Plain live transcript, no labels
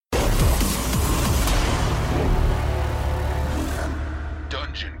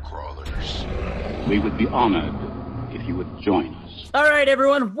We would be honored if you would join us. All right,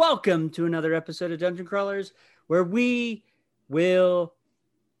 everyone, welcome to another episode of Dungeon Crawlers, where we will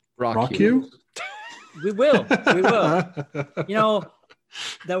rock you. We will. You know,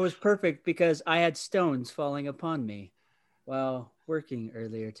 that was perfect because I had stones falling upon me while working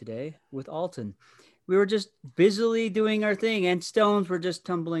earlier today with Alton. We were just busily doing our thing, and stones were just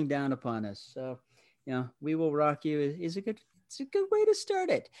tumbling down upon us. So, we will rock you is a good. It's a good way to start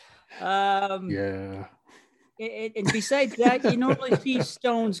it. Yeah. And besides that, you normally see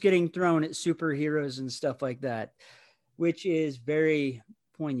stones getting thrown at superheroes and stuff like that, which is very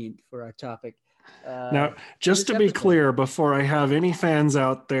poignant for our topic. Now, just to be clear, before I have any fans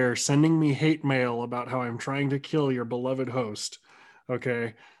out there sending me hate mail about how I'm trying to kill your beloved host,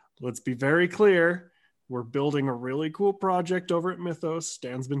 okay, let's be very clear. We're building a really cool project over at Mythos.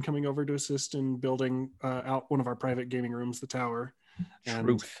 Dan's been coming over to assist in building out one of our private gaming rooms, the tower.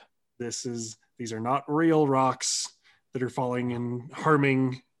 Truth. And these are not real rocks that are falling and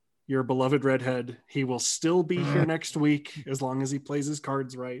harming your beloved redhead. He will still be here next week as long as he plays his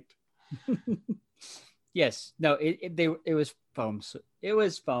cards right. Yes. No, it was foam. So it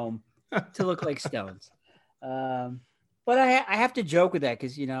was foam to look like stones. But I have to joke with that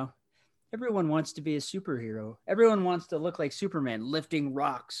because, everyone wants to be a superhero. Everyone wants to look like Superman, lifting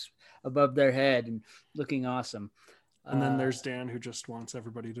rocks above their head and looking awesome. And then there's Dan, who just wants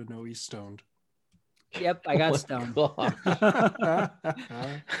everybody to know he's stoned. Yep, I got stoned. But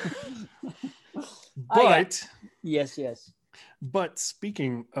yes. But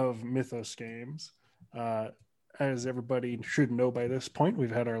speaking of Mythos games, as everybody should know by this point,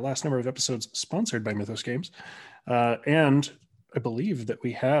 we've had our last number of episodes sponsored by Mythos Games. And I believe that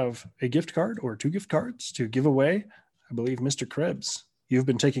we have a gift card or 2 gift cards to give away. I believe, Mr. Krebs, you've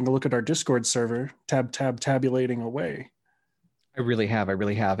been taking a look at our Discord server, tabulating away. I really have.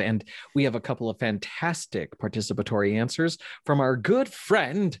 And we have a couple of fantastic participatory answers from our good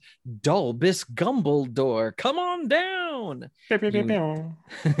friend, Dalbus Gumbledore. Come on down.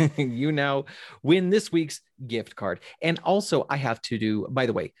 You now win this week's gift card. And also, I have to do, by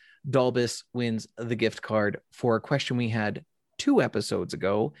the way, Dalbus wins the gift card for a question we had 2 episodes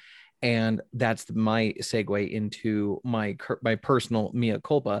ago. And that's my segue into my personal mea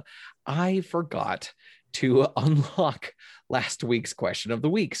culpa. I forgot to unlock last week's question of the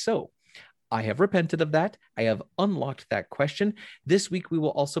week. So I have repented of that. I have unlocked that question. This week, we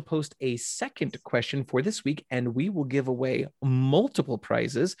will also post a second question for this week, and we will give away multiple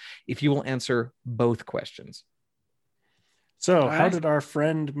prizes if you will answer both questions. So how did our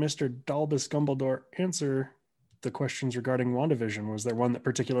friend, Mr. Dalbus Gumbledore, answer the questions regarding WandaVision? Was there one that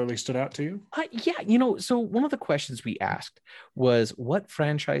particularly stood out to you? Yeah, so one of the questions we asked was, what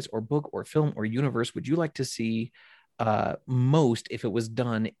franchise or book or film or universe would you like to see most if it was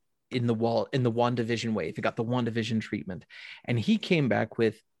done in the WandaVision way, if it got the WandaVision treatment? And he came back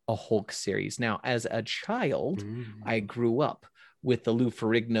with a Hulk series. Now, as a child, I grew up with the Lou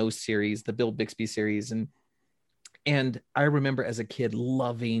Ferrigno series, the Bill Bixby series, and I remember as a kid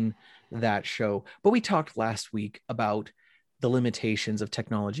loving that show. But we talked last week about the limitations of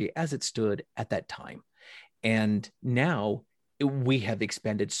technology as it stood at that time. And now we have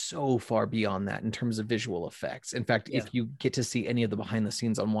expanded so far beyond that in terms of visual effects. In fact, if you get to see any of the behind the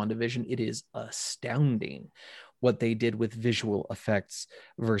scenes on WandaVision, it is astounding what they did with visual effects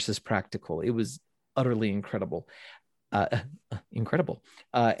versus practical. It was utterly incredible. And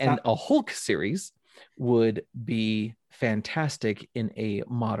a Hulk series would be fantastic in a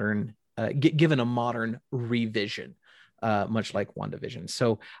modern, given a modern revision, much like WandaVision.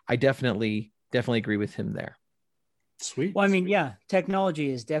 So I definitely agree with him there. Sweet. Well, I mean, yeah,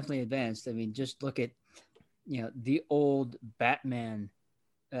 technology is definitely advanced. I mean, just look at, the old Batman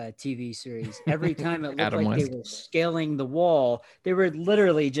TV series. Every time it looked like they were scaling the wall, they were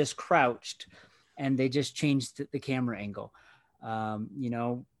literally just crouched, and they just changed the camera angle.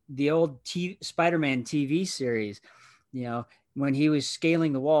 The old Spider-Man TV series, when he was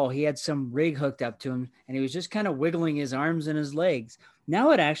scaling the wall, he had some rig hooked up to him, and he was just kind of wiggling his arms and his legs.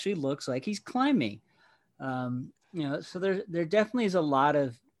 Now it actually looks like he's climbing. So there definitely is a lot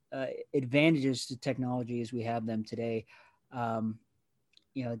of advantages to technology as we have them today. I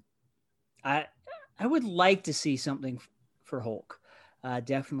would like to see something for Hulk,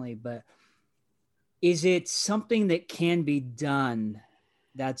 definitely, but is it something that can be done?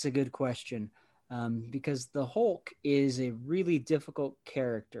 That's a good question, because the Hulk is a really difficult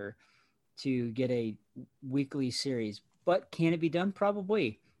character to get a weekly series, but can it be done?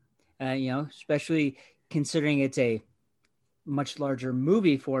 Probably, especially considering it's a much larger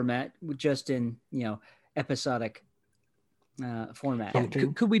movie format just in, episodic format. Yeah,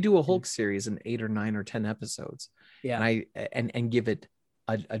 could we do a Hulk series in 8 or 9 or 10 episodes? Yeah, and give it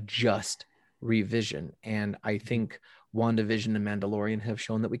a just revision. And I think WandaVision and Mandalorian have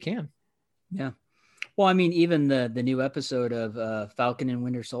shown that we can. Yeah. Well, I mean, even the new episode of Falcon and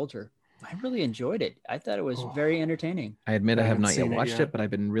Winter Soldier, I really enjoyed it. I thought it was very entertaining. I admit I have not yet watched it, but I've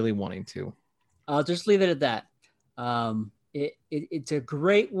been really wanting to. I'll just leave it at that. It's a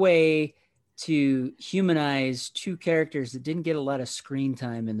great way to humanize two characters that didn't get a lot of screen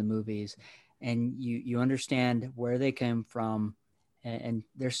time in the movies, and you understand where they came from, and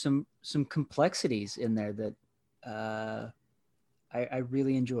there's some complexities in there that I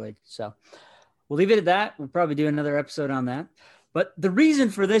really enjoyed. So we'll leave it at that. We'll probably do another episode on that. But the reason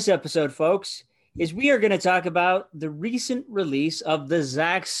for this episode, folks, is we are going to talk about the recent release of the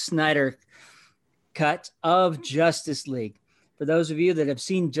Zack Snyder cut of Justice League. For those of you that have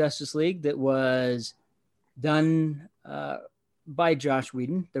seen Justice League, that was done by Joss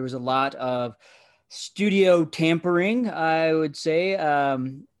Whedon, there was a lot of studio tampering, I would say,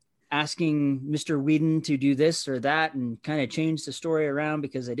 asking Mr. Whedon to do this or that and kind of change the story around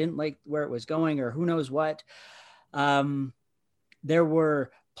because they didn't like where it was going or who knows what. There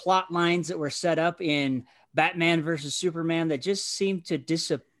were plot lines that were set up in Batman versus Superman that just seemed to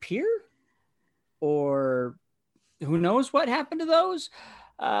disappear, or who knows what happened to those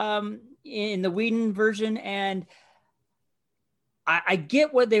in the Whedon version. And I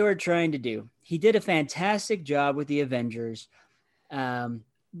get what they were trying to do. He did a fantastic job with the Avengers,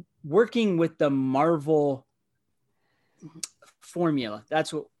 working with the Marvel formula.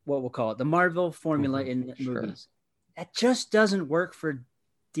 That's what we'll call it. The Marvel formula in the movies. That just doesn't work for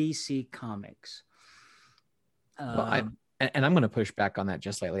DC Comics. Well, I'm going to push back on that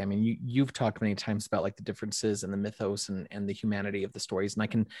just slightly. I mean, you've talked many times about like the differences in the mythos and the humanity of the stories, and I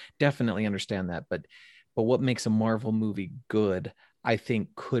can definitely understand that. But what makes a Marvel movie good, I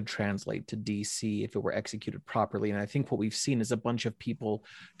think, could translate to DC if it were executed properly. And I think what we've seen is a bunch of people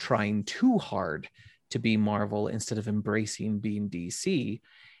trying too hard to be Marvel instead of embracing being DC.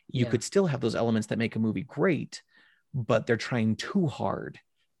 You could still have those elements that make a movie great, but they're trying too hard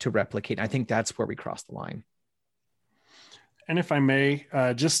to replicate. I think that's where we cross the line. And if I may,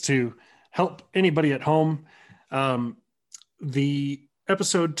 just to help anybody at home, the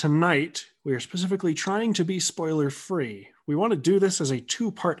episode tonight, we are specifically trying to be spoiler free. We want to do this as a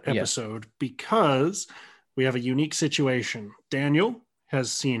 2-part episode because we have a unique situation. Daniel has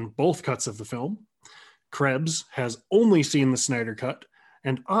seen both cuts of the film. Krebs has only seen the Snyder cut,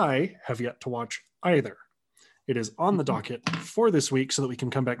 and I have yet to watch either. It is on the docket for this week so that we can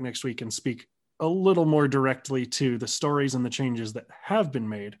come back next week and speak a little more directly to the stories and the changes that have been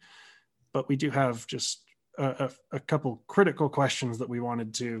made. But we do have just a couple critical questions that we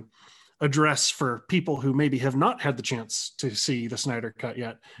wanted to address for people who maybe have not had the chance to see the Snyder cut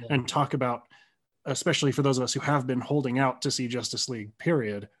yet, and talk about, especially for those of us who have been holding out to see Justice League,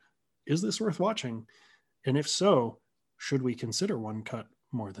 period. Is this worth watching? And if so, should we consider one cut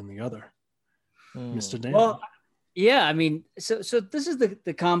more than the other? Mr. Dan. Well, yeah, I mean, so this is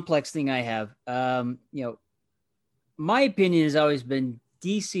the complex thing I have. My opinion has always been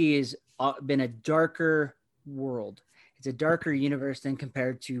DC has been a darker world. It's a darker universe than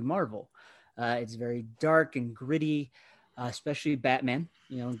compared to Marvel. It's very dark and gritty, especially Batman,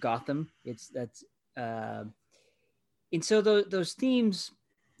 Gotham. And so those themes,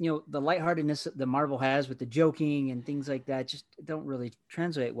 the lightheartedness that Marvel has with the joking and things like that just don't really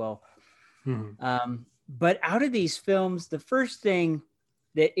translate well. But out of these films, the first thing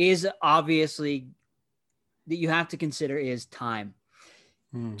that is obviously that you have to consider is time.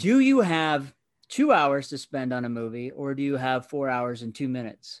 Do you have 2 hours to spend on a movie, or do you have 4 hours and 2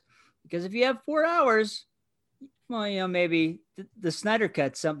 minutes? Because if you have 4 hours, well, maybe the Snyder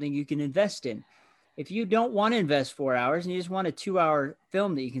Cut's something you can invest in. If you don't want to invest 4 hours and you just want a 2-hour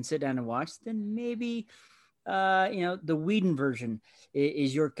film that you can sit down and watch, then maybe, the Whedon version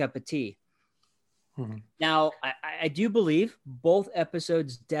is your cup of tea. Now, I do believe both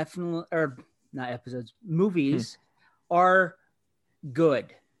episodes movies are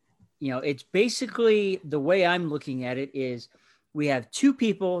good. It's basically, the way I'm looking at it is, we have two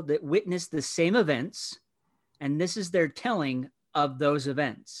people that witness the same events, and this is their telling of those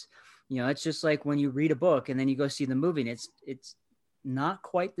events. It's just like when you read a book and then you go see the movie, and it's not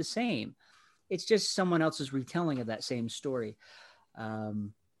quite the same. It's just someone else's retelling of that same story.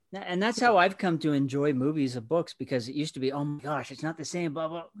 And that's how I've come to enjoy movies of books, because it used to be, oh my gosh, it's not the same, blah,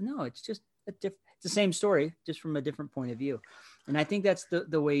 blah. No, it's just it's the same story, just from a different point of view. And I think that's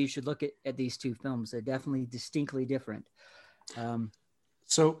the way you should look at these two films. They're definitely distinctly different.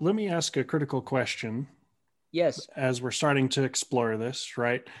 So let me ask a critical question. Yes. As we're starting to explore this,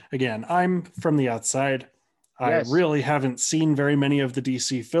 right? Again, I'm from the outside. Yes. I really haven't seen very many of the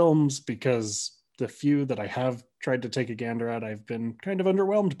DC films because the few that I have tried to take a gander at, I've been kind of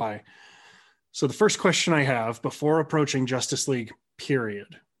underwhelmed by. So the first question I have before approaching Justice League,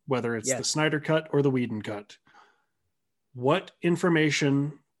 period, whether it's the Snyder Cut or the Whedon Cut, what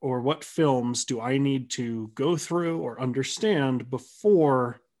information or what films do I need to go through or understand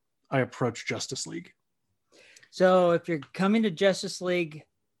before I approach Justice League? So if you're coming to Justice League,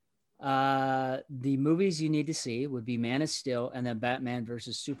 the movies you need to see would be Man of Steel and then Batman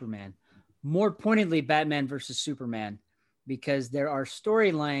versus Superman. More pointedly, Batman versus Superman, because there are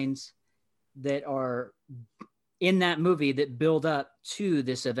storylines that are in that movie that build up to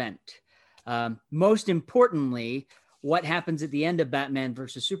this event. Most importantly, what happens at the end of Batman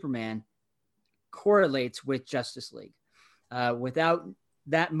versus Superman correlates with Justice League. Without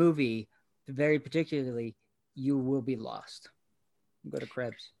that movie, very particularly, you will be lost. Go to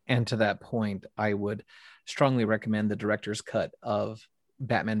Krebs. And to that point, I would strongly recommend the director's cut of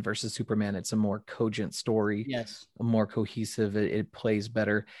Batman versus Superman. It's a more cogent story, yes, more cohesive. It plays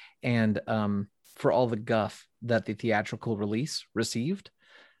better. And for all the guff that the theatrical release received,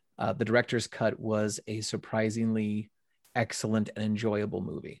 the director's cut was a surprisingly excellent and enjoyable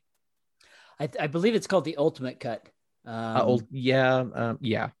movie. I believe it's called the Ultimate Cut.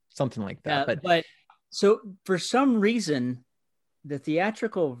 Yeah, something like that. But so for some reason, the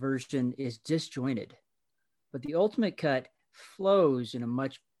theatrical version is disjointed, but the Ultimate Cut flows in a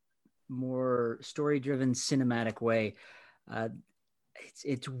much more story-driven cinematic way.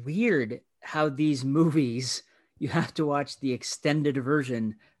 It's weird how these movies, you have to watch the extended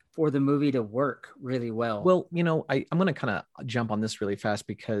version for the movie to work really well. Well, I'm going to kind of jump on this really fast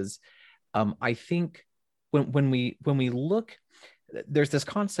because I think when we look, there's this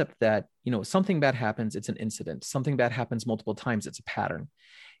concept that, something bad happens, it's an incident. Something bad happens multiple times, it's a pattern.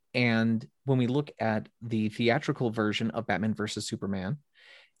 And when we look at the theatrical version of Batman versus Superman,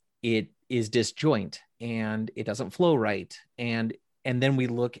 it is disjoint and it doesn't flow right. And then we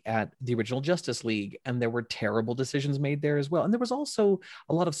look at the original Justice League, and there were terrible decisions made there as well. And there was also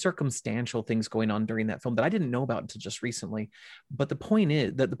a lot of circumstantial things going on during that film that I didn't know about until just recently. But the point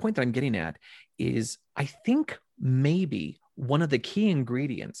is that the point that I'm getting at is, I think maybe one of the key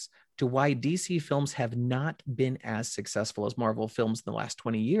ingredients to why DC films have not been as successful as Marvel films in the last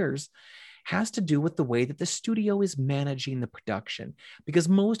 20 years has to do with the way that the studio is managing the production. Because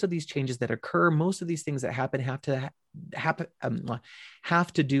most of these changes that occur, most of these things that happen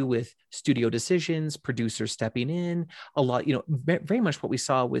have to do with studio decisions, producers stepping in, a lot, very much what we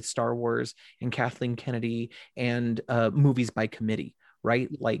saw with Star Wars and Kathleen Kennedy and movies by committee, right?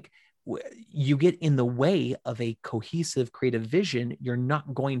 Like, you get in the way of a cohesive creative vision, you're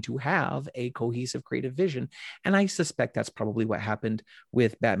not going to have a cohesive creative vision. And I suspect that's probably what happened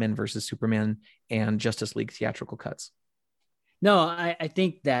with Batman versus Superman and Justice League theatrical cuts. No, I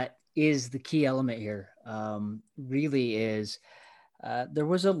think that is the key element here. Really is there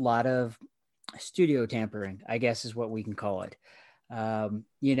was a lot of studio tampering, I guess is what we can call it.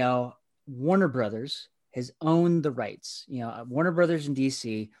 Warner Brothers has owned the rights. Warner Brothers and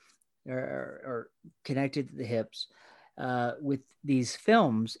DC are connected to the hips with these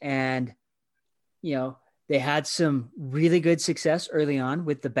films, and they had some really good success early on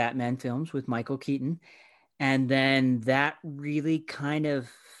with the Batman films with Michael Keaton, and then that really kind of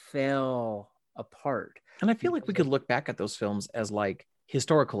fell apart. And I feel like we could look back at those films as like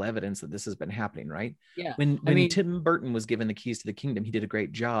historical evidence that this has been happening, right? Yeah. When Tim Burton was given the keys to the kingdom, he did a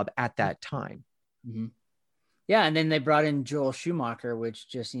great job at that time. Mm-hmm. Yeah, and then they brought in Joel Schumacher, which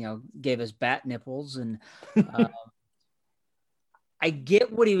just, gave us bat nipples. And I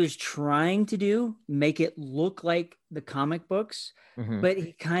get what he was trying to do, make it look like the comic books, but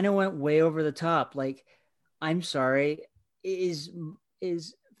he kind of went way over the top. Like, I'm sorry, is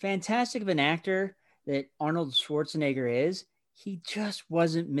fantastic of an actor that Arnold Schwarzenegger is, he just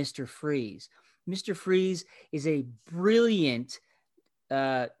wasn't Mr. Freeze. Mr. Freeze is a brilliant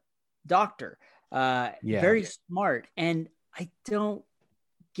doctor. Very smart, and I don't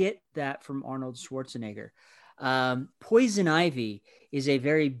get that from Arnold Schwarzenegger. Poison Ivy is a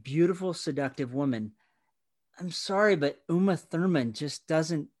very beautiful, seductive woman. I'm sorry, but Uma Thurman just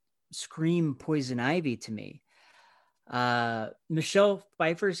doesn't scream Poison Ivy to me. Michelle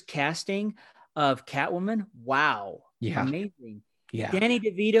Pfeiffer's casting of Catwoman, wow, amazing. Yeah, Danny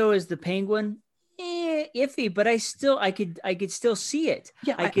DeVito as the Penguin, iffy, but I could still see it.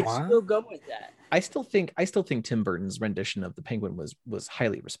 Yeah, I could still go with that. I still think Tim Burton's rendition of the Penguin was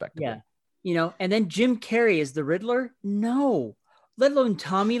highly respectable. Yeah, and then Jim Carrey as the Riddler, no, let alone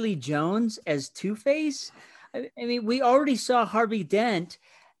Tommy Lee Jones as Two-Face. I mean, we already saw Harvey Dent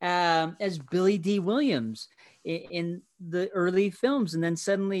as Billy D. Williams in the early films, and then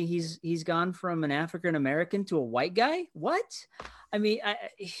suddenly he's gone from an African American to a white guy. What? I mean,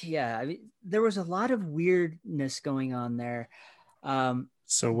 I mean, there was a lot of weirdness going on there.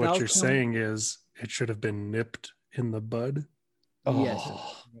 So what you're saying is it should have been nipped in the bud? Yes.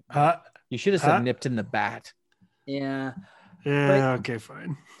 You should have said nipped in the bat. Yeah. Yeah. Okay,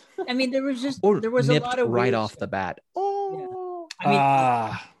 fine. I mean, there was a lot of right off the bat. Oh. Yeah.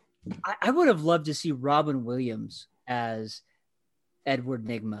 I mean, I would have loved to see Robin Williams as Edward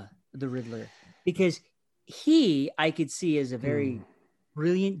Nygma, the Riddler, because I could see as a very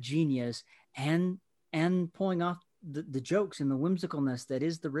brilliant genius and pulling off the jokes and the whimsicalness that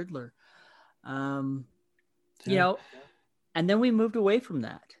is the Riddler. You know, and then we moved away from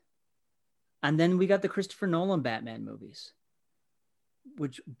that. And then we got the Christopher Nolan Batman movies,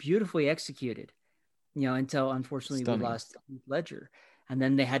 which beautifully executed, you know, until unfortunately we lost Heath Ledger. And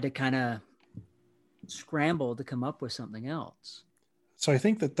then they had to kind of scramble to come up with something else. So I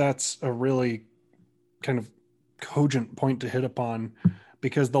think that's a really kind of cogent point to hit upon,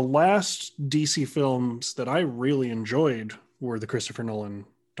 because the last DC films that I really enjoyed were the Christopher Nolan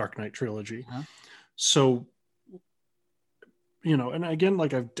Dark Knight trilogy. So, you know, and again,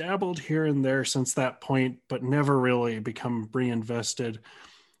 like I've dabbled here and there since that point, but never really become reinvested.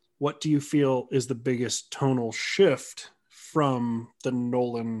 What do you feel is the biggest tonal shift from the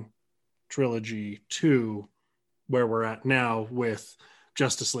Nolan trilogy to where we're at now with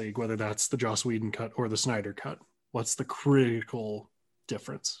Justice League, whether that's the Joss Whedon cut or the Snyder cut? What's the critical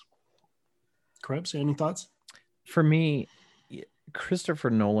difference? Krebs, any thoughts? For me, Christopher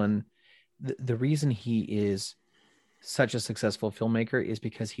Nolan, the reason he is such a successful filmmaker is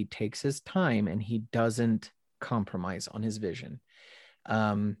because he takes his time and he doesn't compromise on his vision.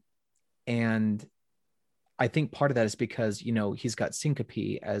 And I think part of that is because, you know, he's got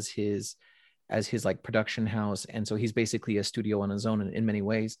Syncope as his like production house. And so he's basically a studio on his own in many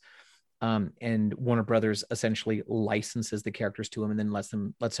ways. And Warner Brothers essentially licenses the characters to him and then lets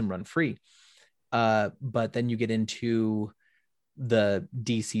him run free. But then you get into the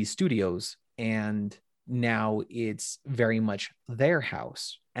DC studios, and now it's very much their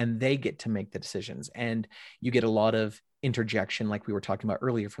house and they get to make the decisions. And you get a lot of interjection, like we were talking about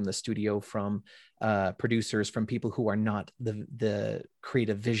earlier, from the studio, from producers, from people who are not the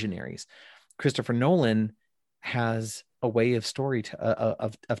creative visionaries. Christopher Nolan has a way of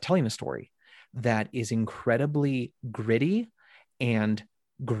of telling a story that is incredibly gritty and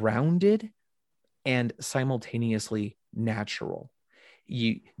grounded and simultaneously natural.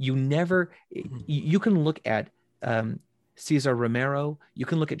 You can look at Cesar Romero, you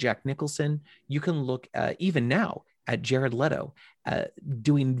can look at Jack Nicholson, you can look even now at Jared Leto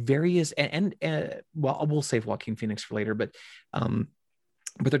doing various and well, we'll save Joaquin Phoenix for later, but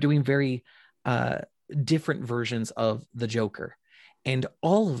they're doing very different versions of the Joker, and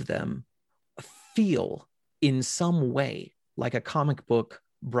all of them feel in some way like a comic book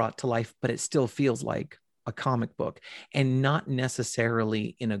brought to life, but it still feels like a comic book, and not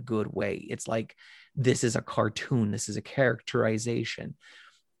necessarily in a good way. It's like, this is a cartoon, this is a characterization.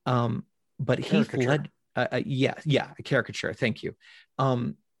 But Heath Ledger, a caricature, thank you.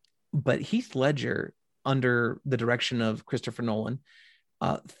 But Heath Ledger, under the direction of Christopher Nolan,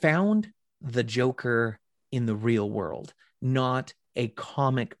 found the Joker in the real world, not a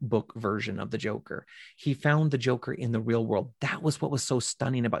comic book version of the Joker. He found the Joker in the real world. That was what was so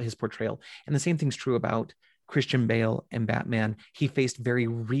stunning about his portrayal. And the same thing's true about Christian Bale and Batman. He faced very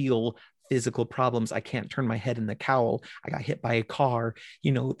real physical problems. I can't turn my head in the cowl. I got hit by a car,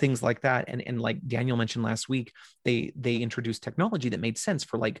 you know, things like that. And like Daniel mentioned last week, they introduced technology that made sense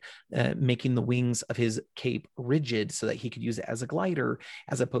for like making the wings of his cape rigid so that he could use it as a glider,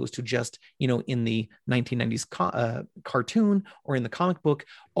 as opposed to just, you know, in the 1990s cartoon or in the comic book,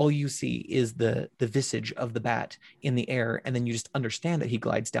 all you see is the visage of the bat in the air. And then you just understand that he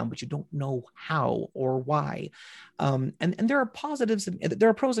glides down, but you don't know how or why. And there are positives, there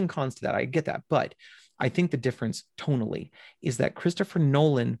are pros and cons to that. I get that. But I think the difference tonally is that Christopher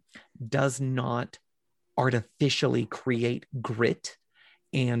Nolan does not artificially create grit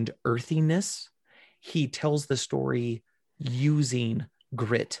and earthiness. He tells the story using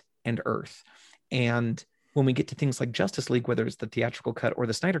grit and earth. And when we get to things like Justice League, whether it's the theatrical cut or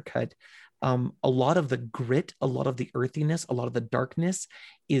the Snyder cut, a lot of the grit, a lot of the earthiness, a lot of the darkness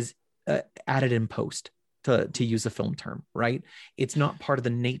is added in post. To use a film term, right? It's not part of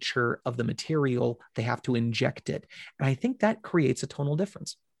the nature of the material. They have to inject it. And I think that creates a tonal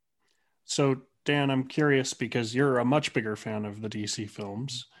difference. So Dan, I'm curious, because you're a much bigger fan of the DC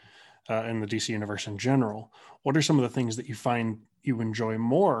films. in the DC universe in general, what are some of the things that you find you enjoy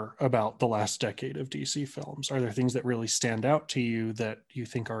more about the last decade of DC films? Are there things that really stand out to you that you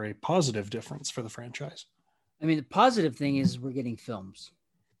think are a positive difference for the franchise? I mean, the positive thing is we're getting films.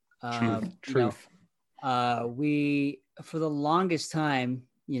 Truth. We, for the longest time,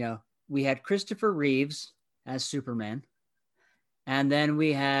 we had Christopher Reeves as Superman, and then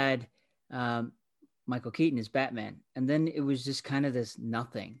we had Michael Keaton as Batman, and then it was just kind of this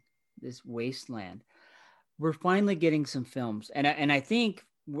nothing, this wasteland. We're finally getting some films, and I think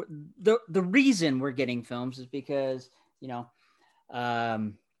the reason we're getting films is because the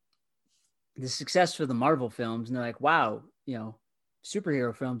success for the Marvel films, and they're like, wow,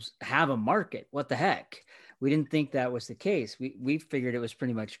 superhero films have a market. What the heck? We didn't think that was the case. We figured it was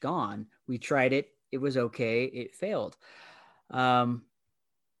pretty much gone. We tried it. It was okay. It failed.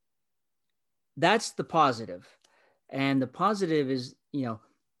 That's the positive. And the positive is,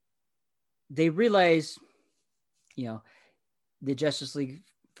 they realize, the Justice League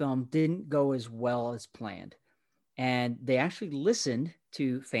film didn't go as well as planned. And they actually listened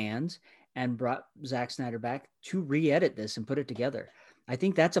to fans and brought Zack Snyder back to re-edit this and put it together. I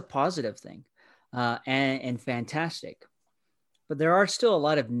think that's a positive thing and fantastic. But there are still a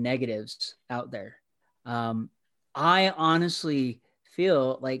lot of negatives out there. I honestly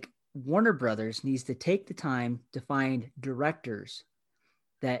feel like Warner Brothers needs to take the time to find directors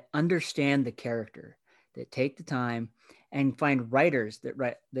that understand the character, that take the time, and find writers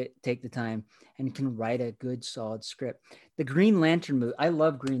that take the time and can write a good, solid script. The Green Lantern movie, I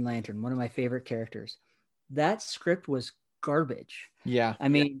love Green Lantern, one of my favorite characters. That script was garbage. Yeah. I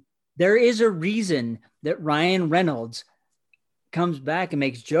mean, there is a reason that Ryan Reynolds comes back and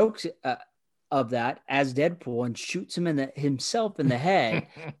makes jokes of that as Deadpool and shoots him himself in the head,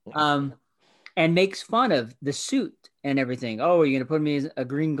 and makes fun of the suit and everything. Oh, you're going to put me in a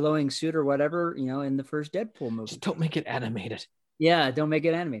green glowing suit or whatever, in the first Deadpool movie. Just don't make it animated. Yeah, don't make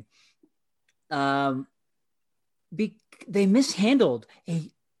it animated. They mishandled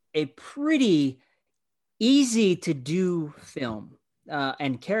a pretty easy to do film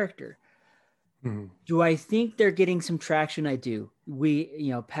and character. Mm-hmm. Do I think they're getting some traction? I do.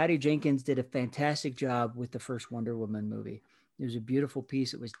 Patty Jenkins did a fantastic job with the first Wonder Woman movie. It was a beautiful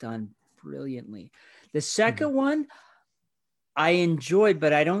piece. It was done brilliantly. The second one I enjoyed,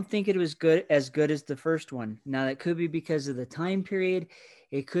 but I don't think it was as good as the first one. Now, that could be because of the time period.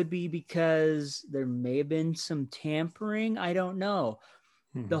 It could be because there may have been some tampering. I don't know.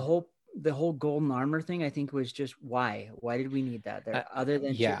 Mm-hmm. The whole golden armor thing, I think, was just why did we need that there other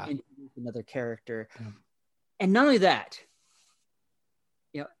than to introduce another character? And not only that,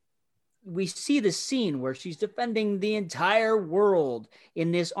 we see the scene where she's defending the entire world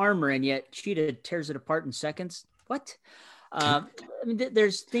in this armor, and yet Cheetah tears it apart in seconds. What? I mean,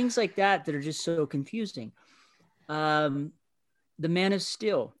 there's things like that are just so confusing. The Man of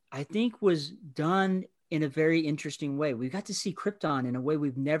Steel, I think, was done in a very interesting way. We got to see Krypton in a way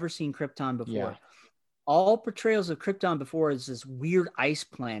we've never seen Krypton before. Yeah. All portrayals of Krypton before is this weird ice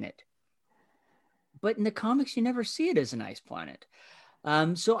planet. But in the comics, you never see it as an ice planet.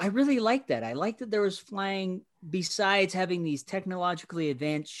 So I really like that. I like that there was flying, besides having these technologically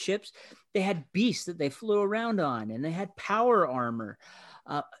advanced ships, they had beasts that they flew around on, and they had power armor.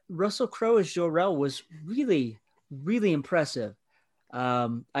 Russell Crowe as Jor-El was really, really impressive.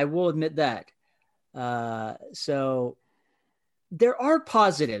 I will admit that. So there are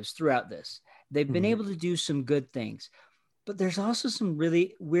positives throughout this. They've been able to do some good things. But there's also some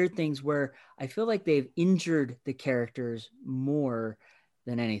really weird things where I feel like they've injured the characters more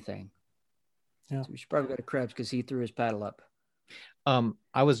than anything. Yeah. So we should probably go to Krebs because he threw his paddle up.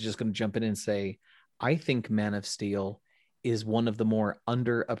 I was just going to jump in and say, I think Man of Steel is one of the more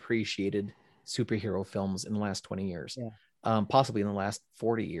underappreciated superhero films in the last 20 years, possibly in the last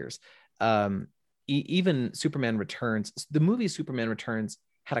 40 years. Even Superman Returns, the movie Superman Returns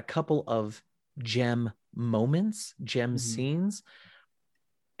had a couple of gem scenes,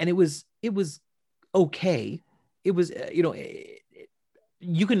 and it was okay. It was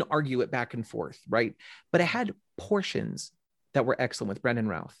you can argue it back and forth, right? But it had portions that were excellent with Brandon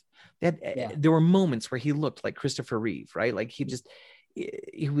Routh. There were moments where he looked like Christopher Reeve, right? Like he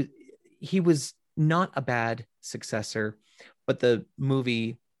was not a bad successor, but the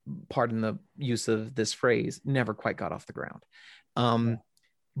movie, pardon the use of this phrase, never quite got off the ground.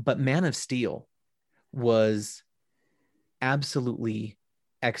 But Man of Steel was absolutely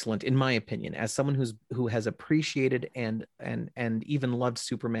excellent, in my opinion, as someone who has appreciated and even loved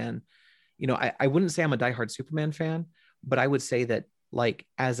Superman. I wouldn't say I'm a diehard Superman fan, but I would say that, like,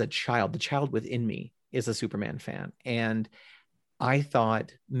 as a child, the child within me is a Superman fan. And I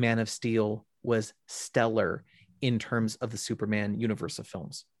thought Man of Steel was stellar in terms of the Superman universe of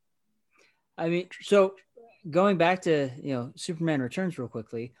films. I mean, so going back to, Superman Returns real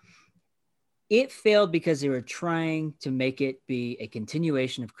quickly, it failed because they were trying to make it be a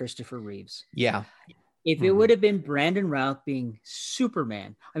continuation of Christopher Reeves. Yeah. If it would have been Brandon Routh being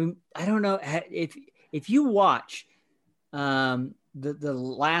Superman, I mean, I don't know if you watch the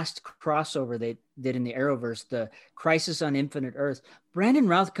last crossover they did in the Arrowverse, the Crisis on Infinite Earth, Brandon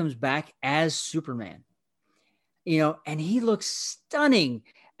Routh comes back as Superman, and he looks stunning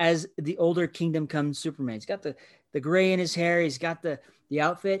as the older Kingdom Come Superman. He's got the gray in his hair. He's got the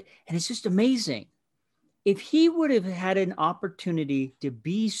outfit, and it's just amazing. If he would have had an opportunity to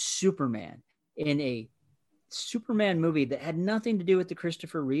be Superman in a Superman movie that had nothing to do with the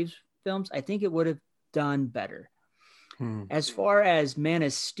Christopher Reeves films, I think it would have done better. As far as Man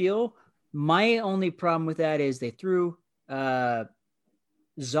of Steel, my only problem with that is they threw Zod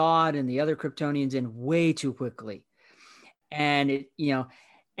and the other Kryptonians in way too quickly. And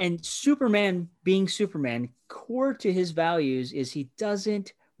and Superman being Superman, core to his values is he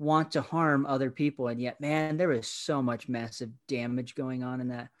doesn't want to harm other people. And yet, man, there is so much massive damage going on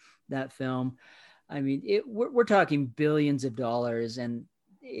in that film. I mean, we're talking billions of dollars, and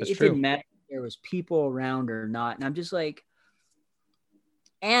it didn't matter if there was people around or not. And I'm just like,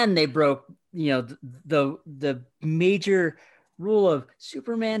 and they broke, the major rule of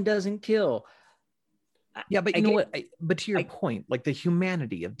Superman doesn't kill. Yeah, but but to your point, like the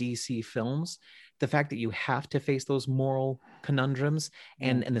humanity of DC films, the fact that you have to face those moral conundrums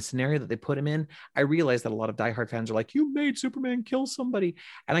and the scenario that they put him in, I realize that a lot of diehard fans are like, you made Superman kill somebody.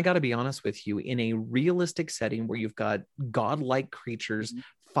 And I got to be honest with you, in a realistic setting where you've got godlike creatures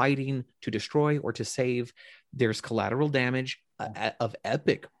fighting to destroy or to save, there's collateral damage of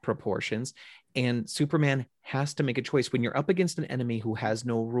epic proportions. And Superman has to make a choice. When you're up against an enemy who has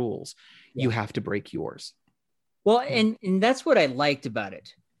no rules, you have to break yours. Well, and that's what I liked about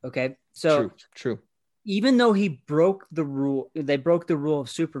it. Okay. So true. Even though they broke the rule of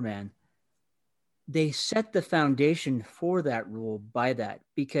Superman, they set the foundation for that rule by that,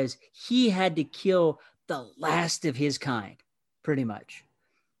 because he had to kill the last of his kind, pretty much.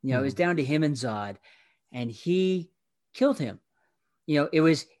 It was down to him and Zod, and he killed him. It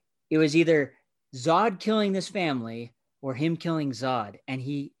was either Zod killing this family or him killing Zod. And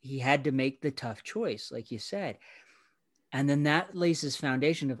he had to make the tough choice, like you said. And then that lays his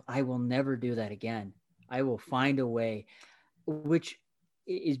foundation of, I will never do that again. I will find a way, which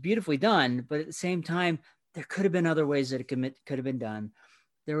is beautifully done. But at the same time, there could have been other ways that it could have been done.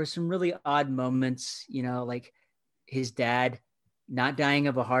 There were some really odd moments, like his dad not dying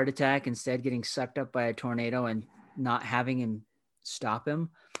of a heart attack, instead getting sucked up by a tornado and not having him stop him.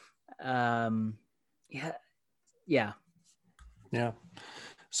 Yeah.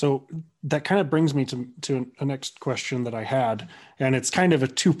 So that kind of brings me to a next question that I had, and it's kind of a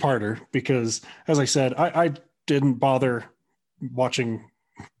two-parter because, as I said, I didn't bother watching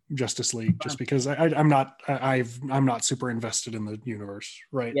Justice League just because I'm not super invested in the universe,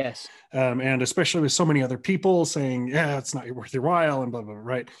 right? Yes. And especially with so many other people saying, yeah, it's not worth your while and blah, blah, blah,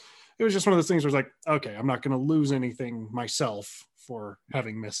 right? It was just one of those things where it's like, okay, I'm not going to lose anything myself for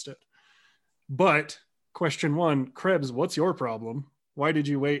having missed it. But question one, Krebs, what's your problem? Why did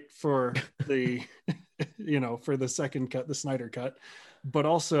you wait for the, for the second cut, the Snyder cut? But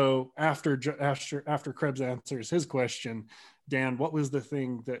also after Krebs answers his question, Dan, what was the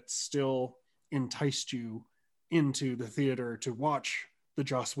thing that still enticed you into the theater to watch the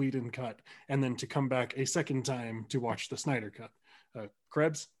Joss Whedon cut and then to come back a second time to watch the Snyder cut?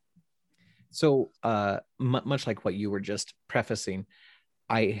 Krebs? So much like what you were just prefacing,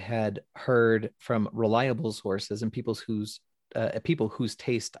 I had heard from reliable sources and people whose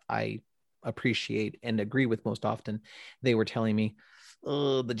taste I appreciate and agree with most often. They were telling me,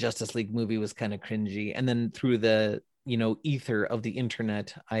 oh, the Justice League movie was kind of cringy. And then through the, ether of the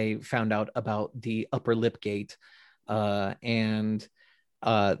internet, I found out about the upper lip gate and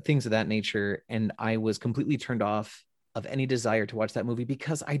things of that nature. And I was completely turned off of any desire to watch that movie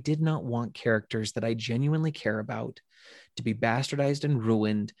because I did not want characters that I genuinely care about to be bastardized and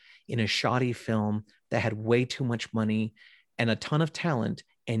ruined in a shoddy film that had way too much money and a ton of talent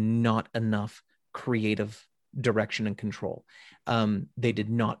and not enough creative direction and control. They did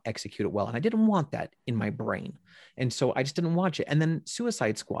not execute it well. And I didn't want that in my brain. And so I just didn't watch it. And then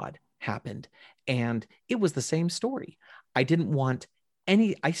Suicide Squad happened and it was the same story. I didn't want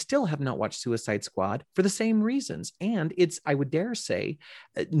I still have not watched Suicide Squad for the same reasons. And it's, I would dare say,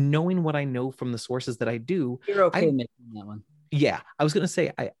 knowing what I know from the sources that I do. You're okay missing that one. Yeah. I was going to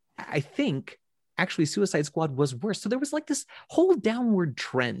say, I think actually Suicide Squad was worse. So there was like this whole downward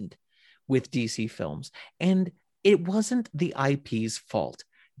trend with DC films, and it wasn't the IP's fault.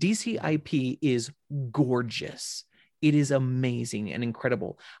 DC IP is gorgeous. It is amazing and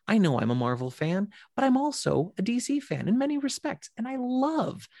incredible. I know I'm a Marvel fan, but I'm also a DC fan in many respects, and I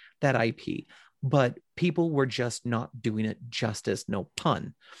love that IP. But people were just not doing it justice, no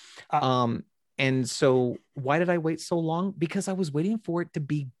pun. And so why did I wait so long? Because I was waiting for it to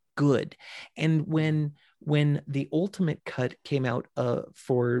be good. And when the Ultimate Cut came out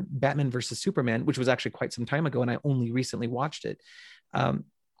for Batman versus Superman, which was actually quite some time ago, and I only recently watched it,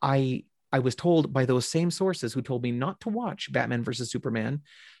 I was told by those same sources who told me not to watch Batman versus Superman,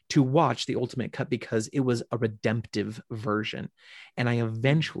 to watch the Ultimate Cut because it was a redemptive version. And I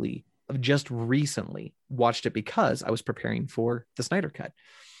eventually, just recently, watched it because I was preparing for the Snyder Cut.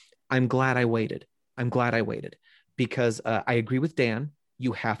 I'm glad I waited. Because I agree with Dan.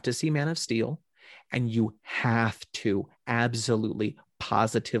 You have to see Man of Steel, and you have to absolutely,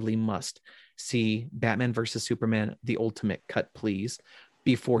 positively must see Batman versus Superman, the Ultimate Cut, please,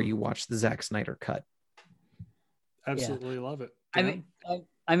 before you watch the Zack Snyder Cut. Absolutely love it. Dan?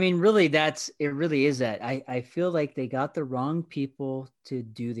 I mean, really, it really is that. I feel like they got the wrong people to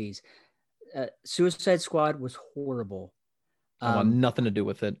do these. Suicide Squad was horrible. I want nothing to do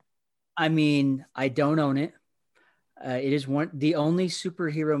with it. I mean, I don't own it. It is the only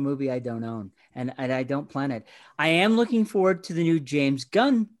superhero movie I don't own, and I don't plan it. I am looking forward to the new James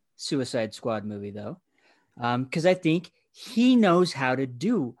Gunn Suicide Squad movie, though, because I think he knows how to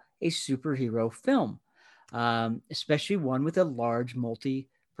do a superhero film, especially one with a large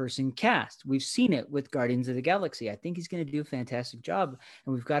multi-person cast. We've seen it with Guardians of the Galaxy. I think he's going to do a fantastic job,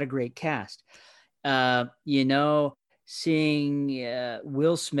 and we've got a great cast. Seeing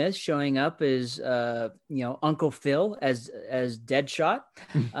Will Smith showing up as Uncle Phil as Deadshot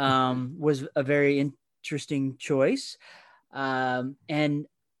was a very interesting choice. And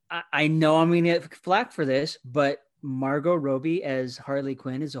I know I'm going to get flack for this, but Margot Robbie as Harley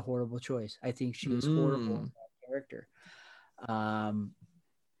Quinn is a horrible choice. I think she is horrible in that character.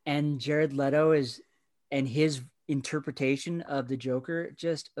 And Jared Leto and his interpretation of the Joker,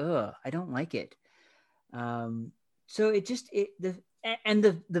 just I don't like it. So the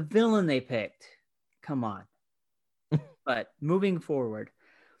villain they picked, come on. But moving forward,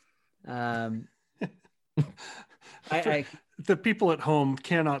 the people at home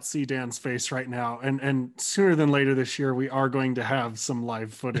cannot see Dan's face right now, and sooner than later this year we are going to have some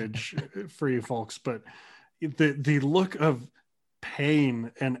live footage for you folks. But the look of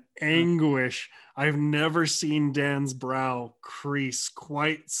pain and anguish, I've never seen Dan's brow crease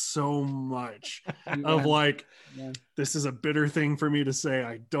quite so much. This is a bitter thing for me to say.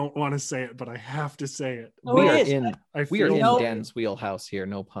 I don't want to say it, but I have to say it. We are in Dan's wheelhouse here,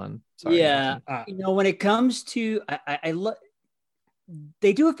 no pun. Sorry. Yeah, when it comes to,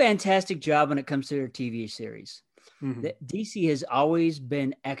 they do a fantastic job when it comes to their TV series. Mm-hmm. DC has always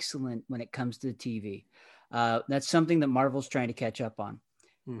been excellent when it comes to TV. That's something that Marvel's trying to catch up on.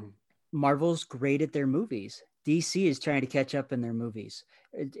 Mm-hmm. Marvel's great at their movies. DC is trying to catch up in their movies.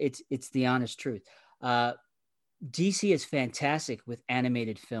 It's the honest truth. DC is fantastic with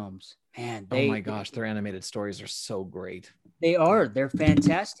animated films. Man, oh my gosh, their animated stories are so great. They're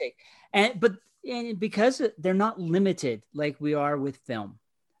fantastic. And because they're not limited like we are with film.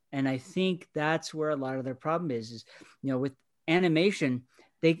 And I think that's where a lot of their problem is with animation,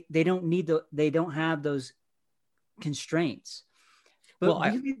 they don't have those constraints.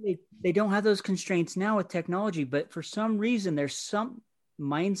 But they don't have those constraints now with technology. But for some reason, there's some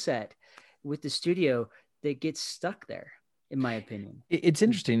mindset with the studio that gets stuck there, in my opinion. It's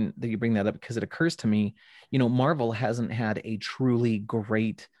interesting that you bring that up, because it occurs to me, Marvel hasn't had a truly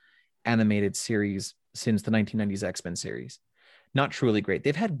great animated series since the 1990s X-Men series. Not truly great.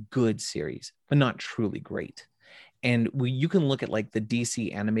 They've had good series, but not truly great. And you can look at like the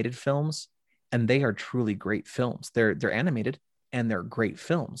DC animated films, and they are truly great films. They're animated and they're great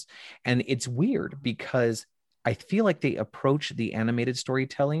films. And it's weird because I feel like they approach the animated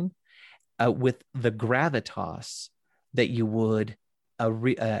storytelling with the gravitas that you would a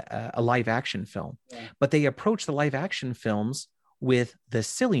live action film, but they approach the live action films with the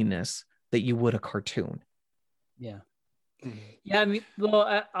silliness that you would a cartoon. Yeah. Yeah, I mean,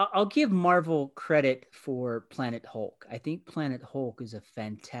 well, I'll give Marvel credit for Planet Hulk. I think Planet Hulk is a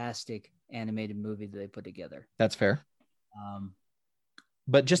fantastic animated movie that they put together. That's fair.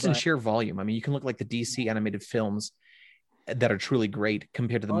 But in sheer volume, I mean, you can look like the DC animated films that are truly great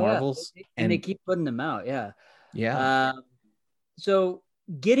compared to the Marvels. Yeah. And they keep putting them out. Yeah. Yeah. So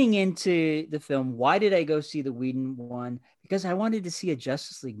getting into the film, why did I go see the Whedon one? Because I wanted to see a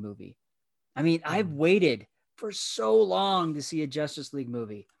Justice League movie. I mean, I've waited for so long to see a Justice League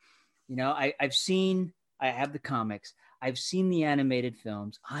movie. You know, I have the comics. I've seen the animated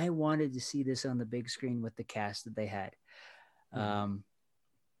films. I wanted to see this on the big screen with the cast that they had.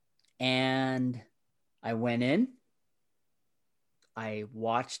 And I went in, I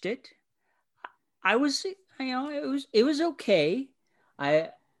watched it. I was, you know, it was okay.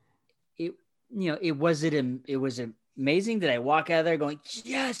 It was amazing. Did I walk out of there going,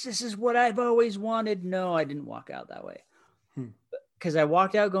 yes, this is what I've always wanted? No, I didn't walk out that way. Because I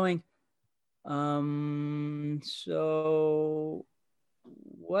walked out going, so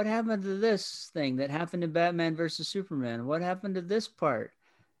what happened to this thing that happened in Batman versus Superman? What happened to this part?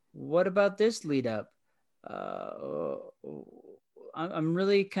 What about this lead up? I'm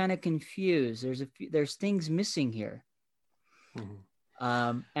really kind of confused. There's things missing here.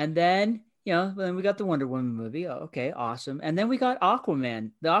 And then, you know, then we got the Wonder Woman movie. Oh, okay, awesome. And then we got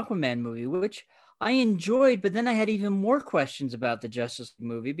Aquaman, the Aquaman movie, which I enjoyed, but then I had even more questions about the Justice League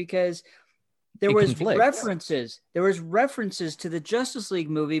movie because there was references to the Justice League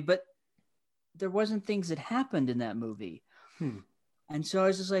movie, but there wasn't things that happened in that movie. And so I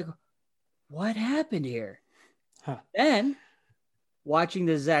was just like, what happened here? Then watching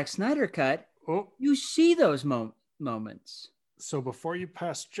the Zack Snyder cut, you see those moments. So before you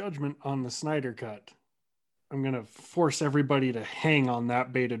pass judgment on the Snyder cut, I'm going to force everybody to hang on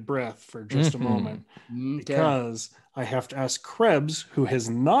that bated breath for just a moment, because I have to ask Krebs, who has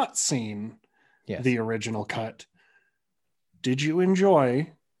not seen the original cut, did you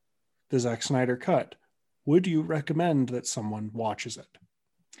enjoy the Zack Snyder cut? Would you recommend that someone watches it?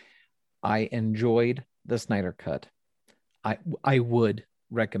 I enjoyed the Snyder cut. I would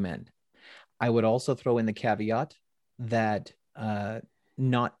recommend. I would also throw in the caveat that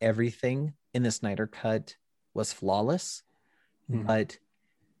not everything in the Snyder cut was flawless, but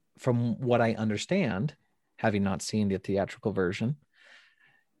from what I understand, having not seen the theatrical version,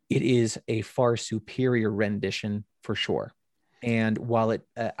 it is a far superior rendition for sure. And while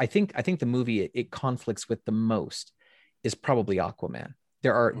I think the movie it conflicts with the most is probably Aquaman.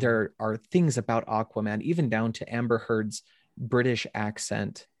 There are things about Aquaman, even down to Amber Heard's British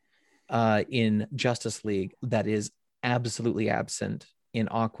accent in Justice League, that is absolutely absent in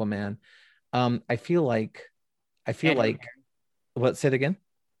Aquaman. I feel like what, say it again?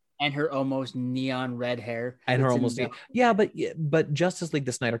 And her almost neon red hair. And her almost but Justice League,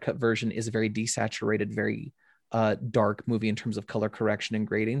 the Snyder Cut version, is a very desaturated, very dark movie in terms of color correction and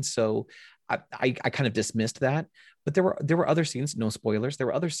grading. So I kind of dismissed that. But there were other scenes, no spoilers. There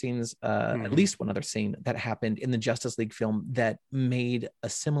were other scenes, at least one other scene that happened in the Justice League film that made a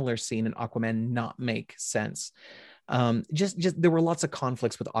similar scene in Aquaman not make sense. Just there were lots of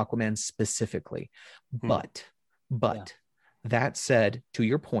conflicts with Aquaman specifically. But that said, to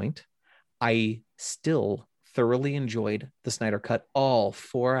your point, I still thoroughly enjoyed the Snyder Cut, all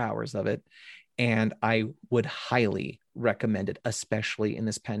 4 hours of it. And I would highly recommend it, especially in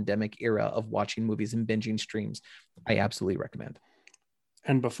this pandemic era of watching movies and binging streams. I absolutely recommend.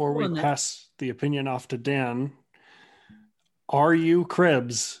 And before we pass the opinion off to Dan, are you,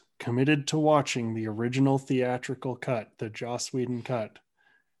 Krebs, committed to watching the original theatrical cut, the Joss Whedon cut,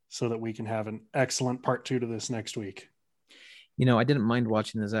 so that we can have an excellent part 2 to this next week? You know, I didn't mind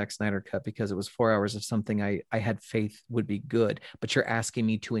watching the Zack Snyder cut because it was 4 hours of something I had faith would be good. But you're asking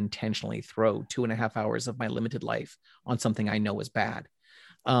me to intentionally throw 2.5 hours of my limited life on something I know is bad.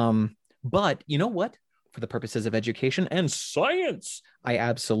 But you know what? For the purposes of education and science, I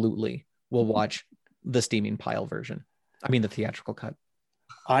absolutely will watch the steaming pile version. I mean, the theatrical cut.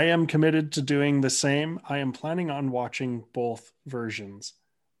 I am committed to doing the same. I am planning on watching both versions.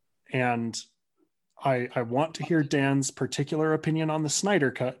 And I want to hear Dan's particular opinion on the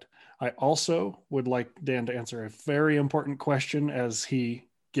Snyder cut. I also would like Dan to answer a very important question as he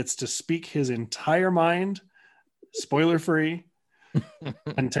gets to speak his entire mind, spoiler free,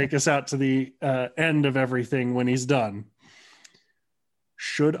 and take us out to the end of everything when he's done.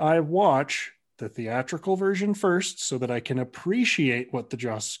 Should I watch the theatrical version first so that I can appreciate what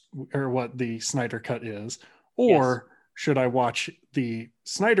the Snyder cut is, or should I watch the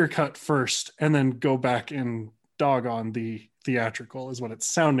Snyder cut first and then go back and dog on the theatrical, is what it's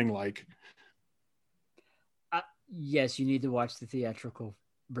sounding like? Yes, you need to watch the theatrical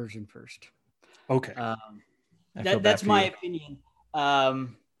version first. Okay. That's my opinion.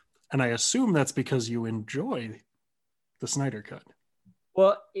 And I assume that's because you enjoy the Snyder cut.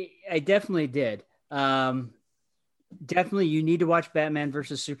 Well, I definitely did. Definitely, you need to watch Batman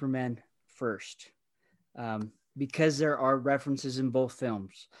versus Superman first. Because there are references in both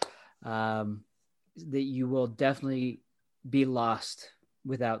films that you will definitely be lost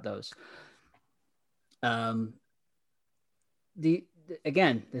without those. Um, the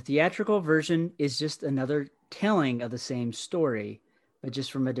again, the theatrical version is just another telling of the same story, but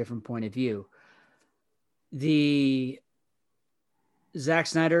just from a different point of view. The Zack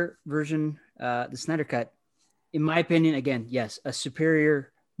Snyder version, the Snyder Cut, in my opinion, again, yes, a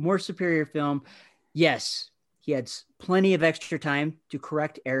more superior film. Yes, he had plenty of extra time to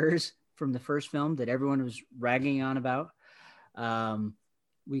correct errors from the first film that everyone was ragging on about.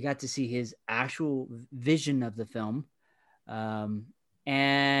 We got to see his actual vision of the film.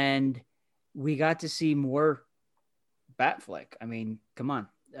 And we got to see more Batfleck. I mean, come on.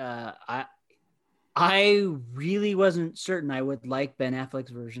 I really wasn't certain I would like Ben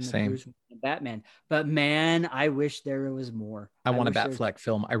Affleck's version of Bruce Wayne and Batman, but man, I wish there was more. I want a Batfleck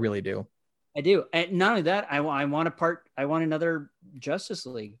film. I really do. I do. And not only that, I want another Justice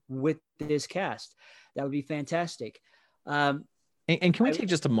League with this cast. That would be fantastic. And can we take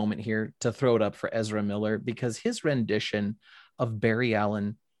just a moment here to throw it up for Ezra Miller, because his rendition of Barry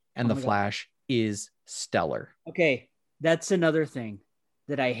Allen and the Flash is stellar. Okay, that's another thing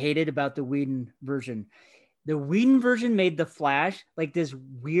that I hated about the Whedon version. The Whedon version made the Flash like this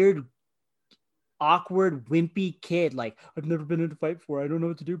weird, awkward, wimpy kid. Like, I've never been in a fight before. I don't know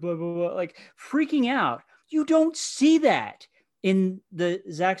what to do, blah, blah, blah. Like, freaking out. You don't see that in the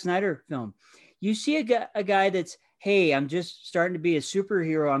Zack Snyder film. You see a guy that's, hey, I'm just starting to be a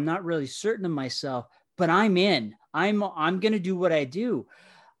superhero. I'm not really certain of myself, but I'm in. I'm going to do what I do.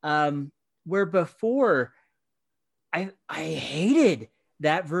 Where before, I hated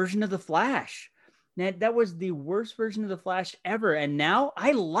that version of the Flash. That was the worst version of the Flash ever. And now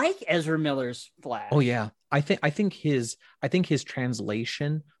I like Ezra Miller's Flash. Oh yeah. I think his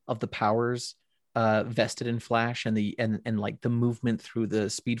translation of the powers vested in Flash and like the movement through the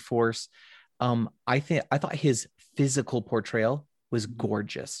Speed Force. I thought his physical portrayal was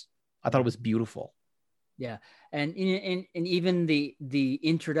gorgeous. I thought it was beautiful. Yeah. And even the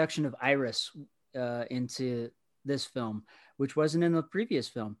introduction of Iris into this film, which wasn't in the previous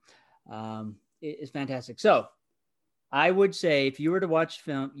film, is fantastic. So I would say if you were to watch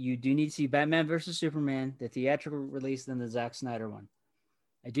film, you do need to see Batman versus Superman, the theatrical release, than the Zack Snyder one.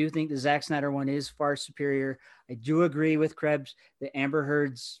 I do think the Zack Snyder one is far superior. I do agree with Krebs that Amber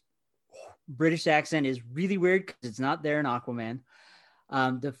Heard's British accent is really weird because it's not there in Aquaman.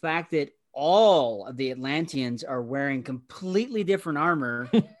 The fact that all of the Atlanteans are wearing completely different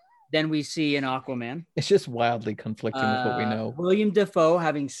armor than we see in Aquaman. It's just wildly conflicting with what we know. William Dafoe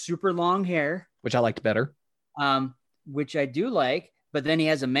having super long hair, which I liked better. Which I do like, but then he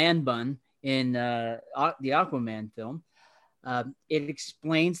has a man bun in the Aquaman film. It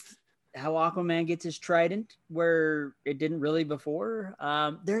explains how Aquaman gets his trident where it didn't really before.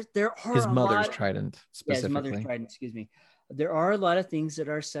 There are his mother's trident specifically. Yeah, his mother's trident, excuse me. There are a lot of things that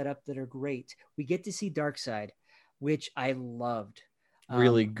are set up that are great. We get to see Darkseid, which I loved.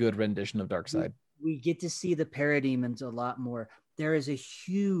 Really good rendition of Darkseid. We get to see the parademons a lot more. There is a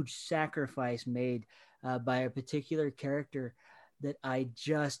huge sacrifice made by a particular character that I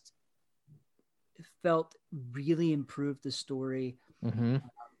just felt really improved the story. Mm-hmm.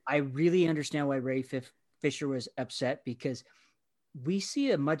 I really understand why Ray Fisher was upset, because we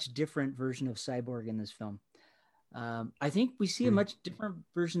see a much different version of Cyborg in this film. I think we see a much different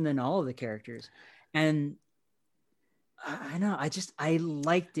version than all of the characters. And I know, I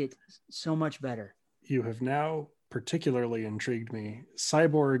liked it so much better. You have now particularly intrigued me.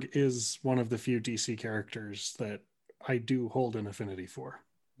 Cyborg is one of the few DC characters that I do hold an affinity for.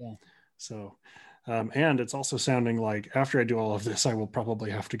 Yeah. So, and it's also sounding like after I do all of this, I will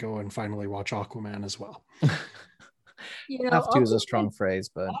probably have to go and finally watch Aquaman as well. Have to is a strong phrase,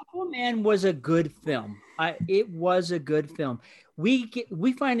 but Aquaman was a good film. It was a good film. We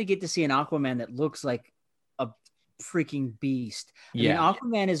finally get to see an Aquaman that looks like a freaking beast. Yeah. I mean,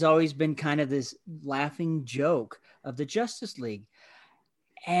 Aquaman has always been kind of this laughing joke of the Justice League,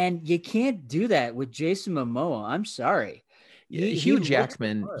 and you can't do that with Jason Momoa. I'm sorry. Hugh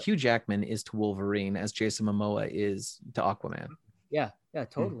Jackman is to Wolverine as Jason Momoa is to Aquaman. Yeah,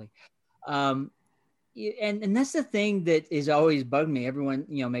 totally. And that's the thing that is always bugged me. Everyone,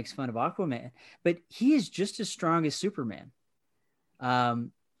 makes fun of Aquaman, but he is just as strong as Superman.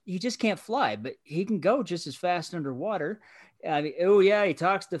 He just can't fly, but he can go just as fast underwater. I mean, he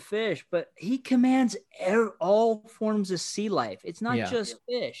talks to fish, but he commands all forms of sea life. It's not just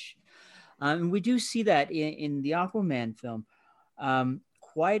fish. And we do see that in the Aquaman film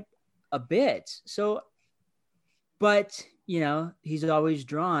quite a bit. So, but he's always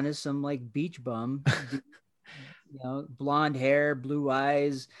drawn as some like beach bum You know, blonde hair, blue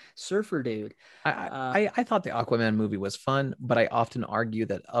eyes, surfer dude. I thought the Aquaman movie was fun, but I often argue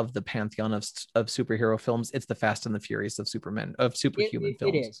that of the pantheon of superhero films, it's the Fast and the Furious of superhuman films.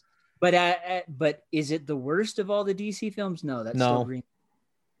 It is. But is it the worst of all the DC films? No, still Green.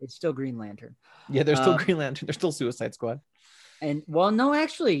 It's still Green Lantern. Yeah, there's still Green Lantern. There's still Suicide Squad. And well, no,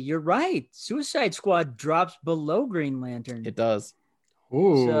 actually, you're right. Suicide Squad drops below Green Lantern. It does.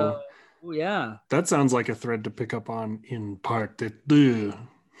 Oh, so, yeah. That sounds like a thread to pick up on in part two.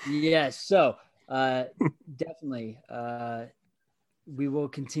 Yes. So definitely, we will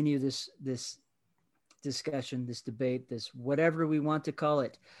continue this discussion, this debate, this whatever we want to call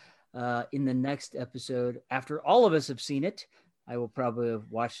it, in the next episode. After all of us have seen it, I will probably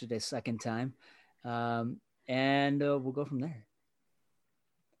have watched it a second time, and we'll go from there.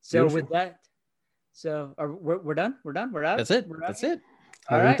 So Beautiful. with that, we're done. We're done. We're out. That's it. That's it.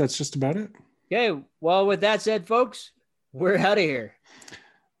 All right. That's just about it. Okay. Well, with that said, folks, we're out of here.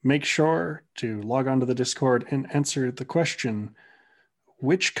 Make sure to log on to the Discord and answer the question,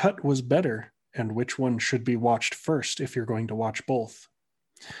 which cut was better and which one should be watched first if you're going to watch both.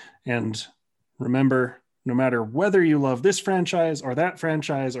 And remember, no matter whether you love this franchise or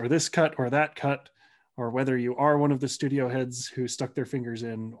this cut or that cut, or whether you are one of the studio heads who stuck their fingers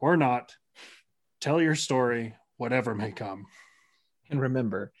in or not, tell your story, whatever may come. And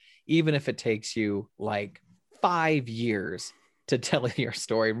remember, even if it takes you like 5 years to tell your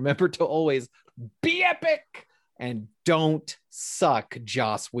story, remember to always be epic and don't suck,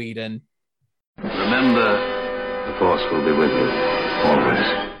 Joss Whedon. Remember, the Force will be with you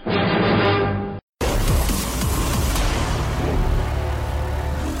always.